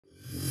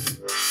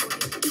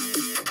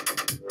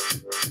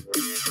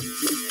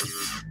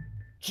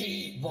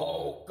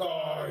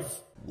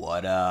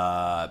What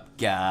up,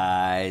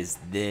 guys?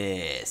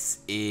 This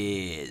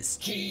is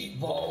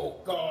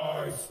Cheevo,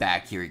 guys!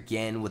 back here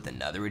again with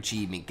another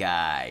achievement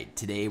guide.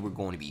 Today we're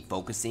going to be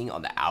focusing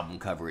on the album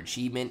cover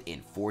achievement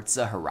in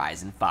Forza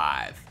Horizon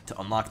 5. To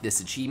unlock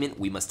this achievement,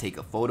 we must take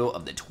a photo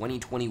of the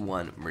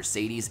 2021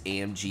 Mercedes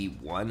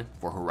AMG 1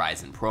 for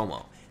Horizon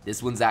promo.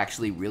 This one's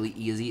actually really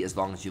easy as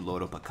long as you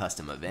load up a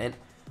custom event.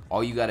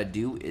 All you gotta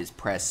do is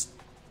press.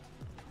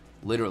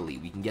 Literally,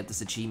 we can get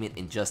this achievement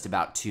in just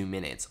about 2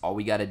 minutes. All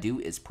we gotta do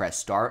is press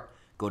start,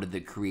 go to the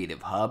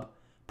creative hub,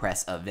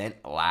 press event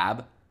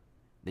lab,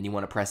 then you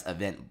wanna press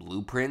event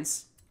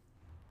blueprints,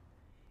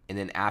 and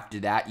then after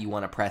that you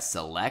wanna press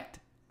select,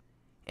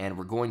 and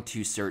we're going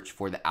to search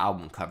for the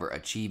album cover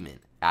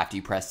achievement. After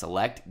you press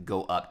select,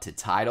 go up to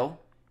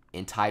title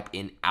and type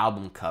in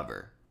album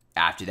cover.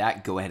 After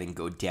that, go ahead and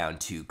go down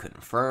to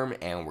confirm,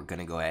 and we're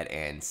gonna go ahead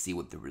and see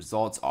what the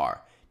results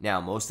are. Now,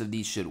 most of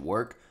these should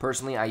work.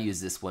 Personally, I use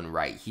this one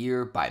right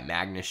here by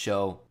Magnus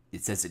Show.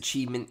 It says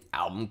achievement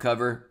album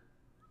cover.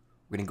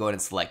 We're gonna go ahead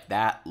and select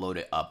that, load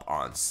it up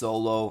on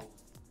solo.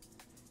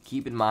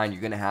 Keep in mind,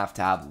 you're gonna have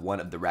to have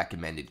one of the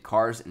recommended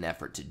cars in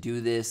effort to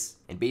do this.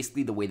 And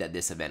basically the way that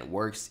this event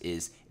works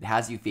is it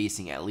has you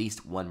facing at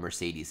least one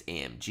Mercedes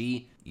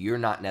AMG. You're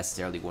not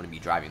necessarily going to be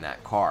driving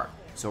that car.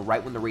 So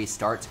right when the race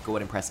starts, go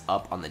ahead and press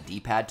up on the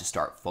D-pad to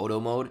start photo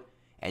mode.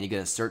 And you're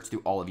going to search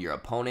through all of your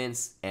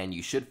opponents, and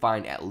you should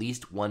find at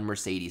least one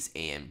Mercedes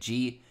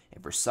AMG.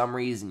 If for some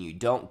reason you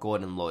don't, go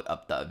ahead and load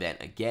up the event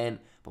again,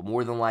 but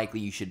more than likely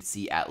you should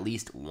see at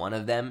least one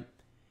of them,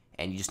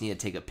 and you just need to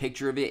take a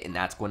picture of it, and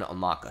that's going to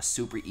unlock a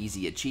super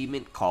easy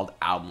achievement called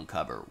album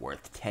cover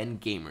worth 10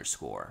 gamer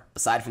score.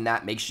 Aside from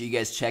that, make sure you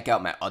guys check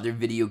out my other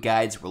video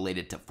guides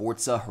related to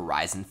Forza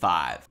Horizon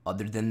 5.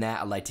 Other than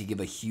that, I'd like to give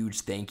a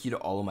huge thank you to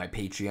all of my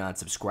Patreon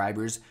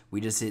subscribers.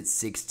 We just hit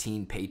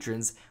 16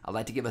 patrons. I'd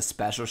like to give a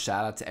special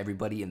shout out to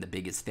everybody in the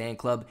biggest fan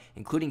club,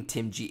 including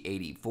Tim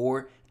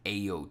G84,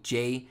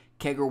 AOJ,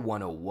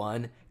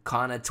 Kegger101,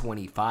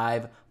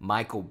 Kana25,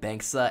 Michael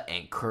Banksa,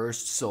 and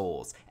Cursed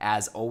Souls.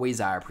 As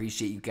always, I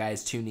appreciate you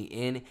guys tuning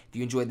in. If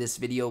you enjoyed this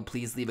video,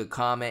 please leave a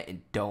comment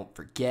and don't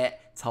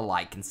forget to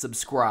like and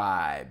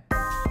subscribe.